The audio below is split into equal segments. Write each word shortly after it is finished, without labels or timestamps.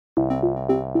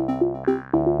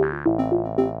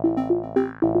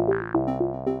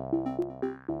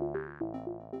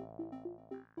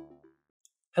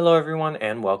Hello everyone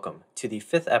and welcome to the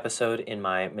 5th episode in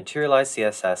my Materialize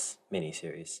CSS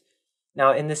mini-series.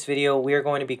 Now in this video we are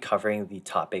going to be covering the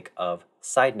topic of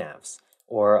side navs,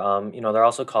 or they're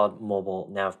also called mobile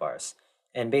nav bars.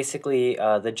 And basically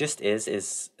the gist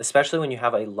is especially when you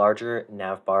have a larger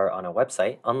nav bar on a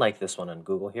website, unlike this one on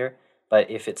Google here, but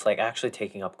if it's like actually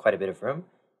taking up quite a bit of room,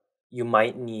 you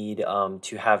might need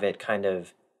to have it kind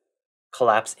of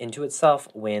collapse into itself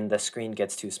when the screen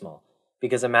gets too small.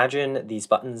 Because imagine these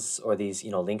buttons or these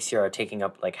links here are taking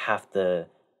up like half the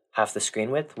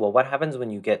screen width. Well, what happens when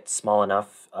you get small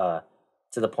enough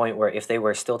to the point where if they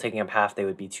were still taking up half, they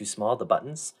would be too small, the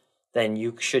buttons? Then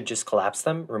you should just collapse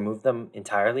them, remove them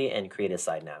entirely, and create a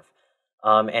side nav.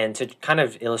 And to kind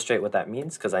of illustrate what that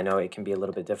means, because I know it can be a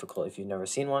little bit difficult if you've never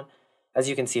seen one, as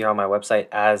you can see here on my website,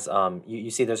 as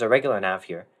you see there's a regular nav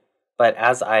here, but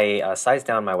as I size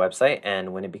down my website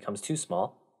and when it becomes too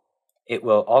small, it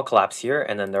will all collapse here,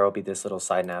 and then there will be this little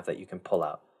side nav that you can pull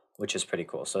out, which is pretty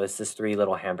cool. So it's this 3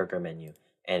 little hamburger menu,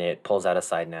 and it pulls out a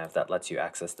side nav that lets you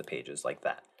access the pages like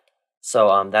that.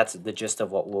 So that's the gist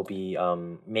of what we'll be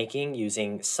making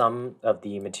using some of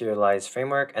the Materialize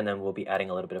framework, and then we'll be adding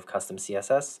a little bit of custom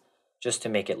CSS just to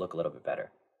make it look a little bit better.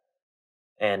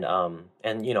 And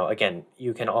again,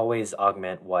 you can always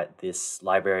augment what this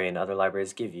library and other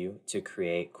libraries give you to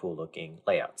create cool looking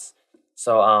layouts.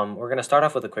 So we're going to start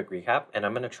off with a quick recap, and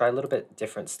I'm going to try a little bit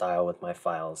different style with my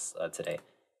files today.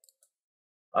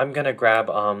 I'm going to grab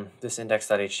this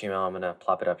index.html, I'm going to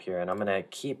plop it up here, and I'm going to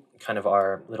keep kind of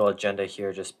our little agenda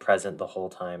here just present the whole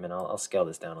time, and I'll scale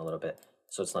this down a little bit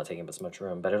so it's not taking up as much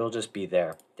room, but it'll just be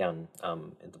there down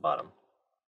at the bottom.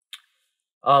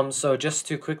 So just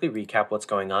to quickly recap what's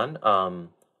going on,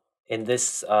 in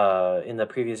the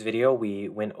previous video, we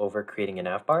went over creating a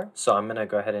nav bar. So I'm gonna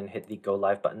go ahead and hit the go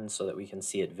live button so that we can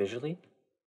see it visually.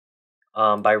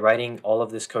 By writing all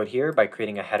of this code here, by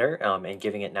creating a header and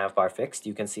giving it nav bar fixed,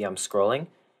 you can see I'm scrolling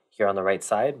here on the right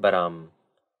side, but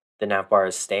the nav bar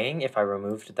is staying. If I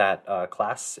removed that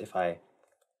class, if I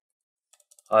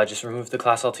just remove the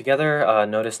class altogether.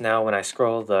 Notice now when I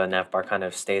scroll, the navbar kind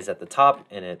of stays at the top,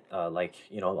 and it a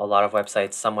lot of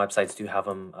websites, some websites do have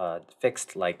them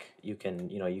fixed. Like you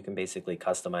can basically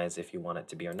customize if you want it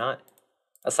to be or not.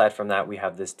 Aside from that, we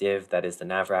have this div that is the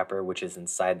nav wrapper, which is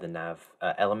inside the nav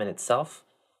element itself.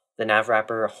 The nav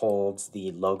wrapper holds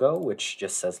the logo, which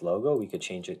just says logo. We could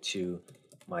change it to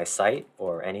my site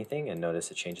or anything, and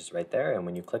notice it changes right there. And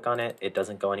when you click on it, it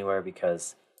doesn't go anywhere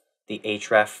because the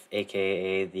href,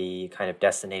 aka the kind of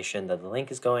destination that the link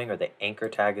is going or the anchor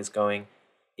tag is going,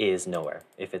 is nowhere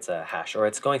if it's a hash, or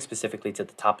it's going specifically to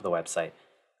the top of the website.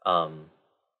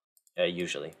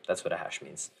 Usually, that's what a hash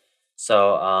means.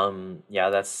 So yeah,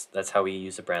 that's how we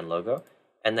use a brand logo.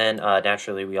 And then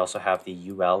naturally, we also have the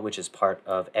UL, which is part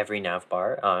of every nav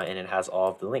bar, and it has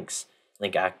all of the links: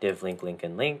 link active, link,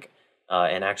 and link.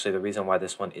 And actually, the reason why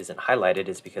this one isn't highlighted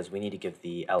is because we need to give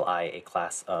the li a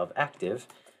class of active,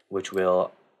 which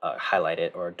will highlight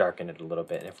it or darken it a little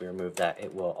bit. And if we remove that,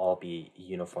 it will all be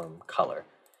uniform color,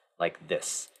 like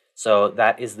this. So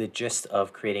that is the gist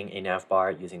of creating a nav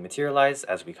bar using Materialize,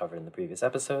 as we covered in the previous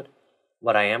episode.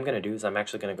 What I am going to do is I'm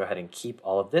actually going to go ahead and keep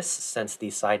all of this, since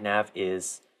the side nav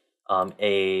is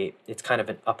it's kind of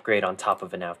an upgrade on top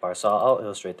of a nav bar. So I'll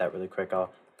illustrate that really quick.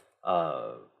 I'll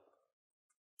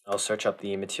search up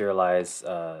the Materialize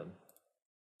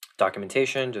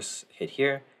documentation, just hit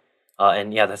here.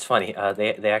 And yeah, that's funny.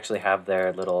 They actually have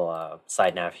their little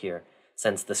side nav here,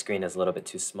 since the screen is a little bit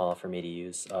too small for me to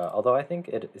use. Although I think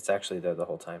it's actually there the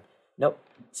whole time. Nope.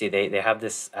 See, they have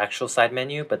this actual side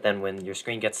menu, but then when your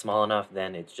screen gets small enough,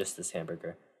 then it's just this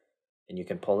hamburger. And you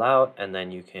can pull out, and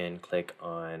then you can click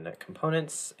on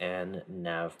Components and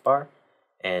Nav Bar.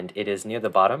 And it is near the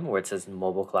bottom where it says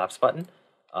Mobile Collapse button.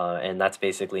 And that's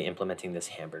basically implementing this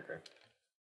hamburger.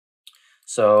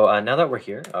 So now that we're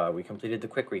here, we completed the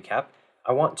quick recap.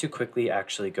 I want to quickly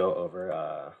actually go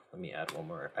over, let me add one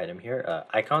more item here,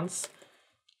 icons.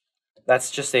 That's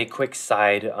just a quick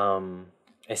side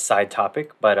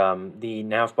topic, but the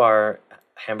navbar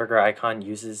hamburger icon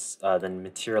uses the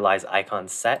Materialize icon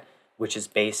set, which is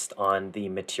based on the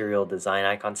material design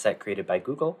icon set created by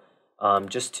Google.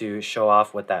 Just to show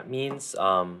off what that means,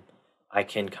 I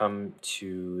can come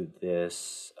to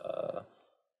this,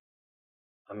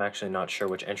 I'm actually not sure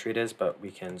which entry it is, but we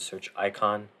can search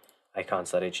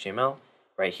icons.html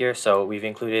right here. So we've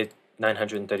included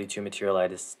 932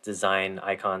 Materialize design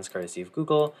icons courtesy of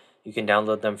Google. You can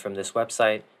download them from this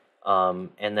website.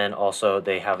 And then also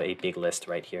they have a big list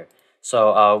right here.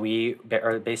 So we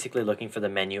are basically looking for the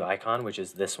menu icon, which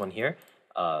is this one here,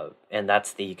 and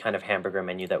that's the kind of hamburger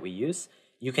menu that we use.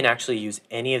 You can actually use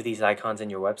any of these icons in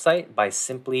your website by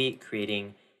simply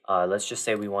creating, let's just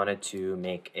say we wanted to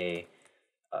make a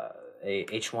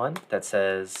H1 that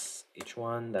says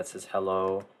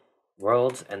hello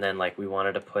world, and then like we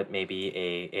wanted to put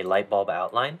maybe a light bulb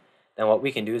outline. Then what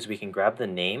we can do is we can grab the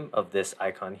name of this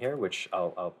icon here, which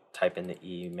I'll type in the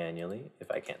E manually. If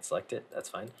I can't select it, that's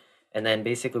fine. And then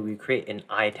basically we create an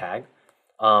I tag.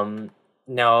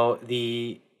 Now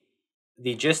the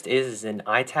gist is an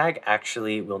I tag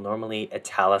actually will normally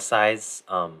italicize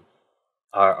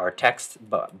our text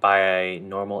by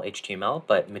normal HTML,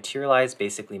 but Materialize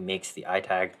basically makes the I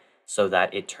tag so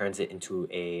that it turns it into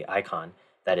a icon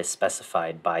that is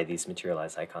specified by these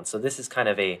Materialize icons. So this is kind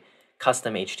of a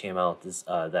custom HTML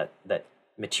that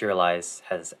Materialize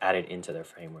has added into their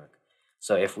framework.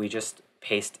 So if we just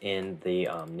paste in the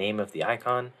name of the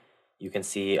icon, you can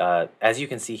see, as you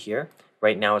can see here,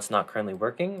 right now it's not currently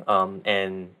working,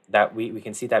 and that we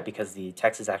can see that because the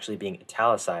text is actually being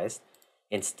italicized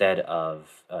instead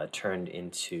of turned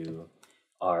into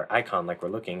our icon like we're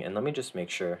looking. And let me just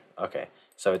make sure, okay,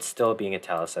 so it's still being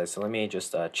italicized. So let me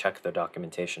just check the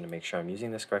documentation to make sure I'm using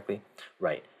this correctly.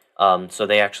 Right. So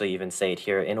they actually even say it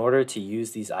here, in order to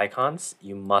use these icons,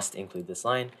 you must include this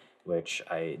line, which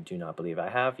I do not believe I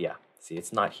have. Yeah, see,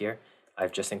 it's not here.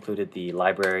 I've just included the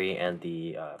library and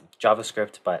the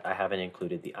JavaScript, but I haven't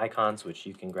included the icons, which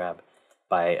you can grab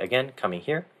by, again, coming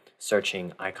here,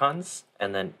 searching icons,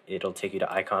 and then it'll take you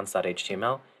to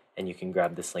icons.html, and you can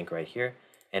grab this link right here.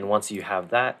 And once you have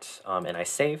that, and I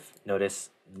save, notice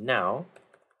now,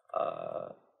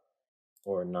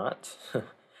 or not.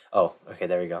 Oh, okay,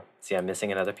 there we go. See, I'm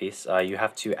missing another piece. You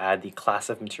have to add the class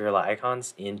of material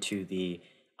icons into the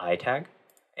I tag.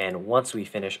 And once we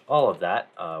finish all of that,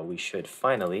 we should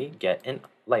finally get a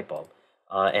light bulb.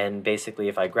 And basically,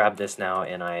 if I grab this now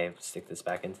and I stick this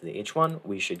back into the H1,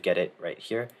 we should get it right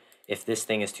here. If this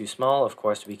thing is too small, of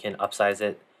course, we can upsize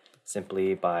it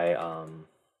simply by,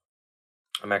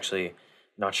 I'm actually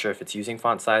not sure if it's using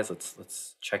font size.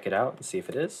 Let's check it out and see if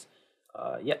it is.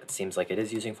 Yeah, it seems like it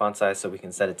is using font size, so we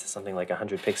can set it to something like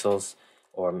 100 pixels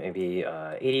or maybe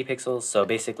 80 pixels. So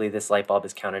basically, this light bulb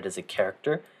is counted as a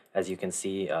character, as you can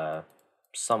see,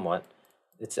 somewhat.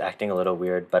 It's acting a little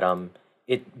weird, but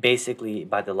it basically,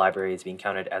 by the library, is being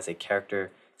counted as a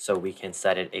character, so we can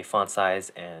set it a font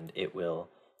size, and it will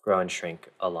grow and shrink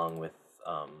along with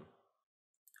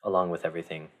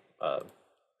everything,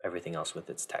 everything else with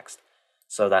its text.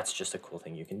 So that's just a cool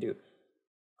thing you can do.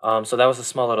 So that was a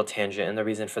small little tangent, and the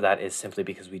reason for that is simply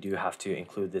because we do have to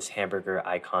include this hamburger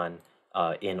icon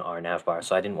in our navbar,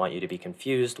 so I didn't want you to be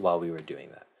confused while we were doing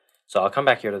that. So I'll come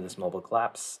back here to this mobile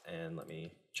collapse, and let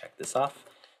me check this off.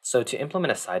 So to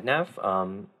implement a side nav,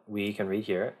 we can read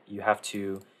here, you have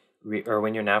to, or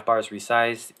when your navbar is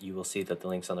resized, you will see that the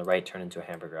links on the right turn into a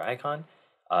hamburger icon.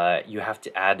 You have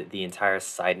to add the entire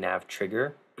side nav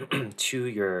trigger to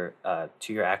your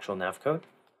actual nav code.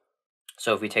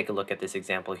 So if we take a look at this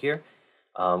example here,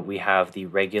 we have the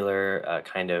regular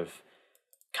kind of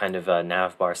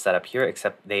nav bar setup here,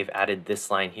 except they've added this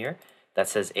line here that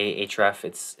says ahref.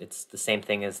 It's the same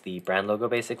thing as the brand logo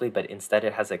basically, but instead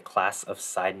it has a class of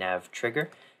side nav trigger,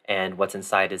 and what's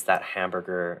inside is that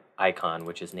hamburger icon,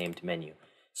 which is named menu.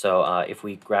 So if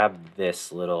we grab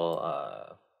this little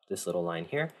line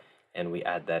here and we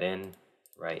add that in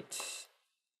right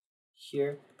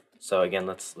here. So again,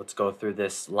 let's go through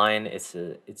this line.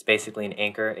 It's basically an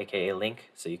anchor, aka a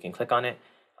link, so you can click on it.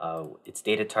 Its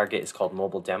data target is called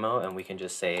mobile demo, and we can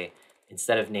just say,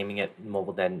 instead of naming it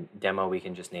mobile demo, we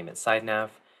can just name it Sidenav.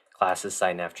 Class is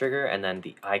Sidenav trigger, and then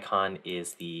the icon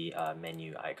is the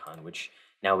menu icon, which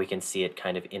now we can see it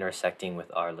kind of intersecting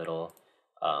with our little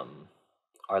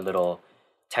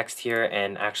text here.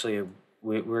 And actually,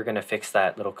 we're going to fix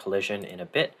that little collision in a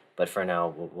bit, but for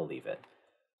now, we'll leave it.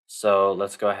 So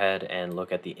let's go ahead and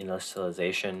look at the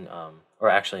initialization, or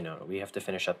actually no, we have to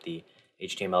finish up the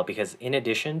HTML, because in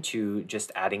addition to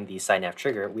just adding the Sidenav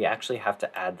trigger, we actually have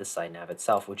to add the Sidenav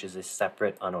itself, which is a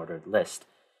separate unordered list.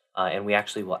 And we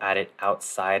actually will add it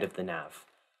outside of the nav.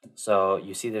 So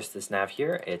you see there's this nav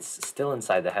here. It's still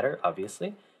inside the header,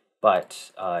 obviously,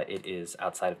 but it is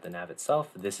outside of the nav itself.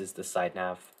 This is the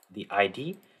Sidenav. The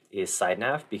ID is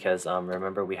Sidenav because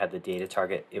remember we had the data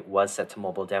target. It was set to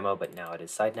mobile demo, but now it is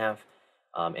Sidenav.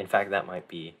 In fact, that might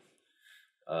be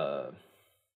a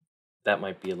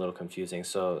little confusing.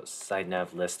 So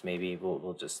Sidenav list, maybe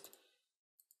we'll just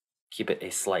keep it a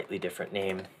slightly different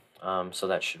name. So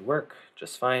that should work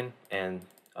just fine. And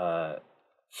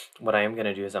what I am going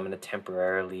to do is I'm going to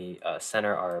temporarily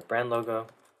center our brand logo.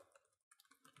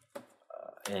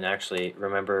 And actually,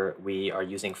 remember, we are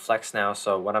using flex now,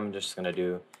 so what I'm just going to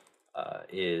do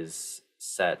is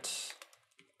set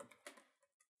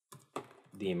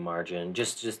the margin,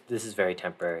 just this is very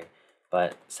temporary,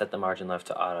 but set the margin left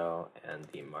to auto and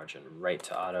the margin right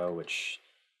to auto, which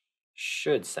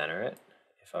should center it,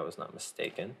 if I was not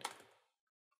mistaken.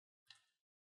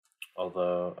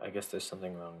 Although, I guess there's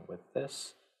something wrong with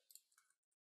this.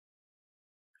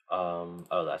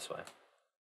 Oh, that's why.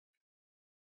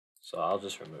 So I'll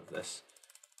just remove this.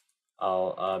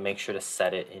 I'll make sure to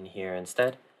set it in here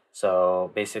instead.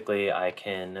 So basically I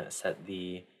can set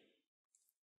the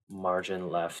margin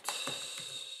left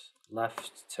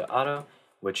to auto,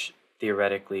 which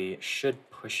theoretically should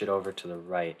push it over to the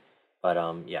right, but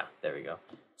yeah, there we go.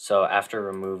 So after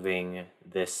removing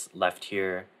this left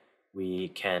here, we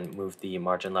can move the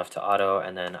margin left to auto,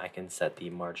 and then I can set the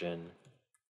margin.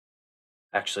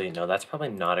 Actually, no, that's probably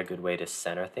not a good way to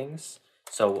center things.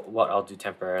 So what I'll do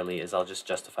temporarily is I'll just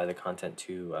justify the content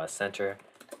to center.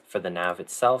 For the nav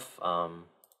itself, I'll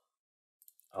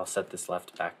set this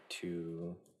left back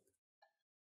to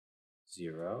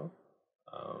 0.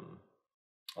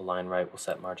 Align right will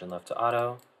set margin left to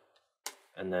auto.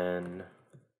 And then,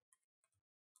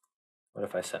 what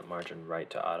if I set margin right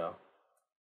to auto?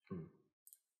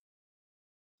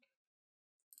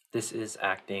 This is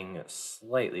acting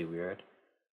slightly weird.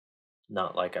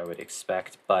 Not like I would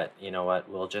expect, but you know what?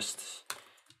 We'll just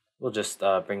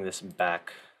bring this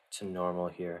back to normal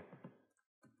here.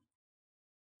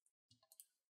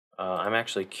 I'm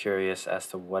actually curious as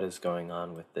to what is going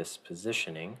on with this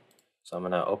positioning. So I'm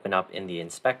going to open up in the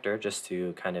inspector just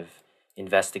to kind of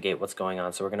investigate what's going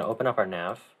on. So we're going to open up our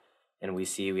nav, and we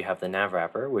see we have the nav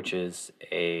wrapper, which is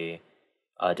a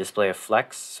display of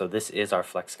flex. So this is our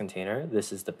flex container.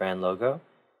 This is the brand logo.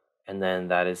 And then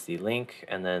that is the link,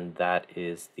 and then that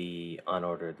is the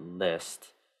unordered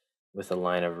list with a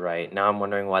line of right. Now I'm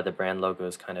wondering why the brand logo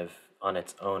is kind of on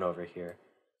its own over here.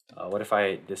 What if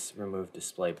I remove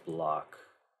display block?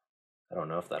 I don't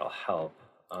know if that'll help.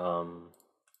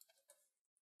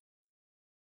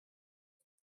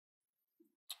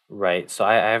 Right, so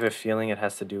I have a feeling it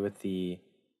has to do with the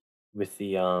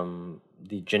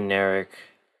generic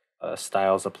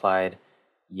styles applied.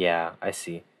 Yeah, I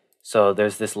see. So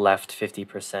there's this left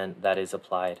 50% that is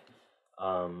applied.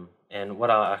 And what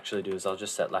I'll actually do is I'll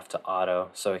just set left to auto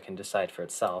so it can decide for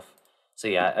itself. So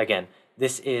yeah, again,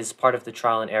 this is part of the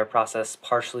trial and error process,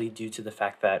 partially due to the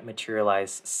fact that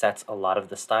Materialize sets a lot of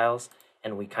the styles,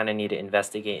 and we kind of need to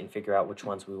investigate and figure out which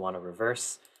ones we want to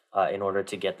reverse in order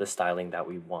to get the styling that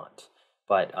we want.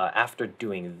 But after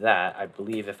doing that, I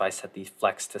believe if I set the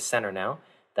flex to center now,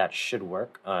 that should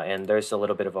work. And there's a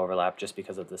little bit of overlap just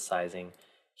because of the sizing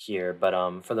here, but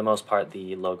for the most part,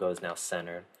 the logo is now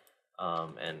centered.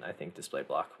 And I think display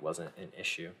block wasn't an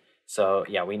issue. So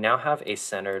yeah, we now have a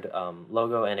centered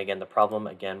logo, and again, the problem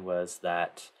again was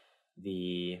that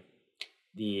the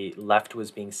left was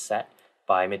being set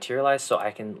by Materialize, so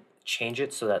I can change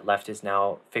it so that left is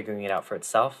now figuring it out for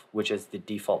itself, which is the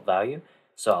default value.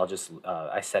 So I'll just,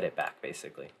 I set it back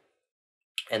basically.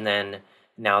 And then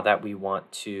now that we want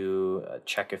to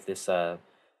check if this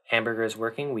hamburger is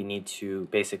working, we need to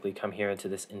basically come here into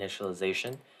this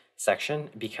initialization section,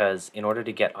 because in order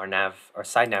to get our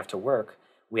side nav to work,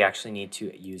 we actually need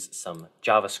to use some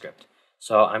JavaScript.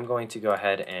 So I'm going to go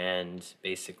ahead and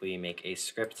basically make a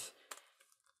script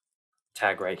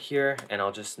tag right here, and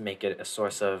I'll just make it a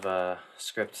source of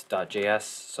script.js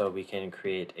so we can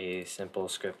create a simple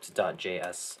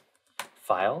script.js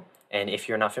file. And if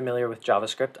you're not familiar with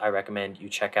JavaScript, I recommend you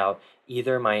check out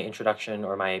either my introduction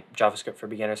or my JavaScript for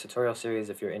Beginners tutorial series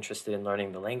if you're interested in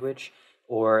learning the language,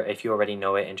 or if you already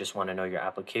know it and just want to know your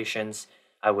applications,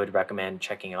 I would recommend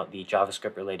checking out the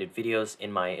JavaScript related videos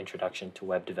in my Introduction to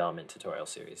Web Development tutorial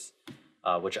series,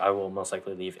 which I will most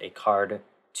likely leave a card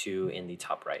to in the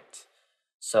top right.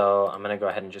 So I'm going to go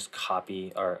ahead and just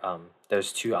copy, or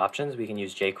there's two options. We can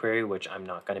use jQuery, which I'm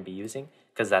not going to be using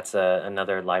because that's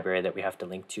another library that we have to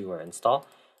link to or install.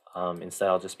 Instead,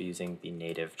 I'll just be using the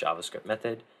native JavaScript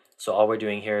method. So all we're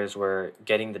doing here is we're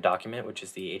getting the document, which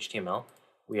is the HTML.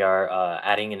 We are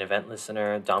adding an event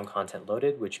listener DOM content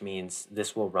loaded, which means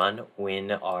this will run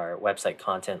when our website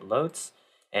content loads,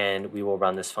 and we will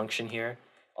run this function here.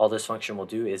 All this function will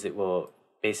do is it will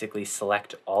basically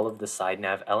select all of the side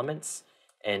nav elements,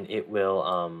 and it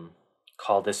will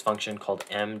call this function called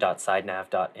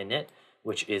m.sidenav.init,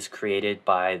 which is created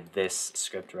by this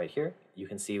script right here. You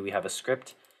can see we have a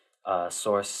script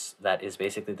source that is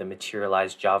basically the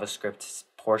Materialize JavaScript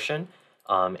portion,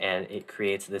 and it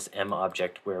creates this M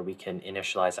object where we can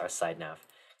initialize our side nav.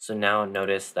 So now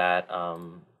notice that,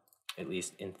 at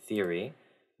least in theory,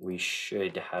 we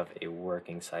should have a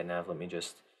working Sidenav.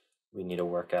 We need to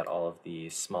work out all of the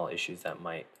small issues that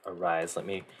might arise. Let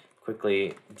me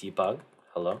quickly debug.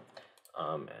 Hello.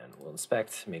 And we'll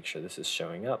inspect, make sure this is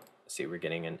showing up. See, we're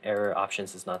getting an error.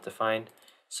 Options is not defined.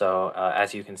 So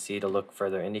as you can see, to look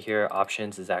further into here,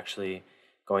 options is actually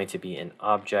going to be an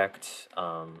object,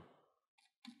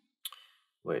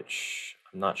 which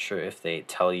I'm not sure if they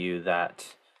tell you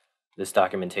that. This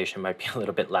documentation might be a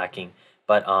little bit lacking,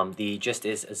 but the gist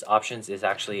is options is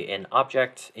actually an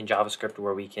object in JavaScript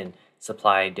where we can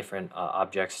supply different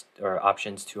objects or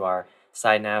options to our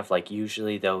side nav. Like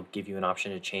usually they'll give you an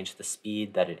option to change the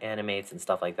speed that it animates and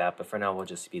stuff like that, but for now we'll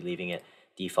just be leaving it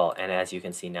default. And as you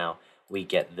can see now, we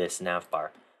get this nav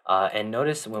bar. And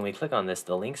notice when we click on this,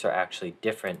 the links are actually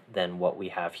different than what we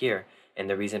have here. And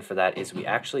the reason for that is we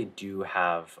actually do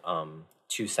have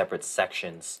two separate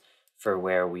sections for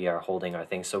where we are holding our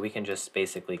things. So we can just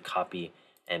basically copy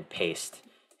and paste.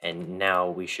 And now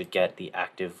we should get the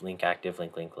active link,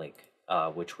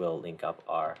 which will link up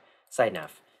our side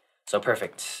nav. So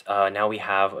perfect. Now we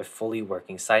have a fully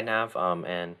working side nav.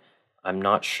 And I'm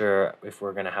not sure if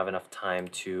we're going to have enough time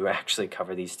to actually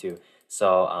cover these two.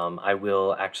 So I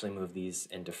will actually move these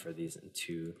and defer these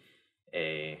into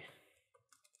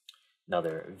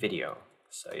another video.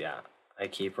 So yeah, I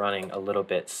keep running a little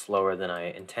bit slower than I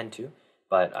intend to,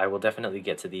 but I will definitely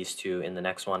get to these two in the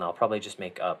next one. I'll probably just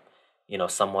make up,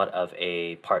 somewhat of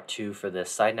a part 2 for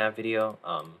this side nav video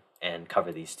and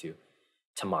cover these two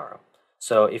tomorrow.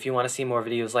 So if you want to see more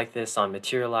videos like this on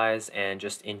Materialize and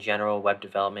just in general web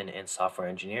development and software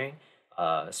engineering,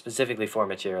 specifically for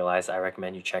Materialize, I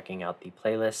recommend you checking out the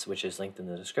playlist, which is linked in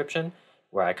the description,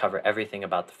 where I cover everything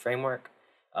about the framework.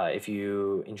 If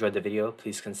you enjoyed the video,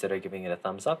 please consider giving it a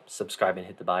thumbs up, subscribe, and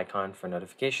hit the bell icon for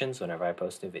notifications whenever I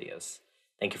post new videos.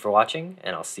 Thank you for watching,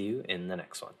 and I'll see you in the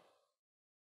next one.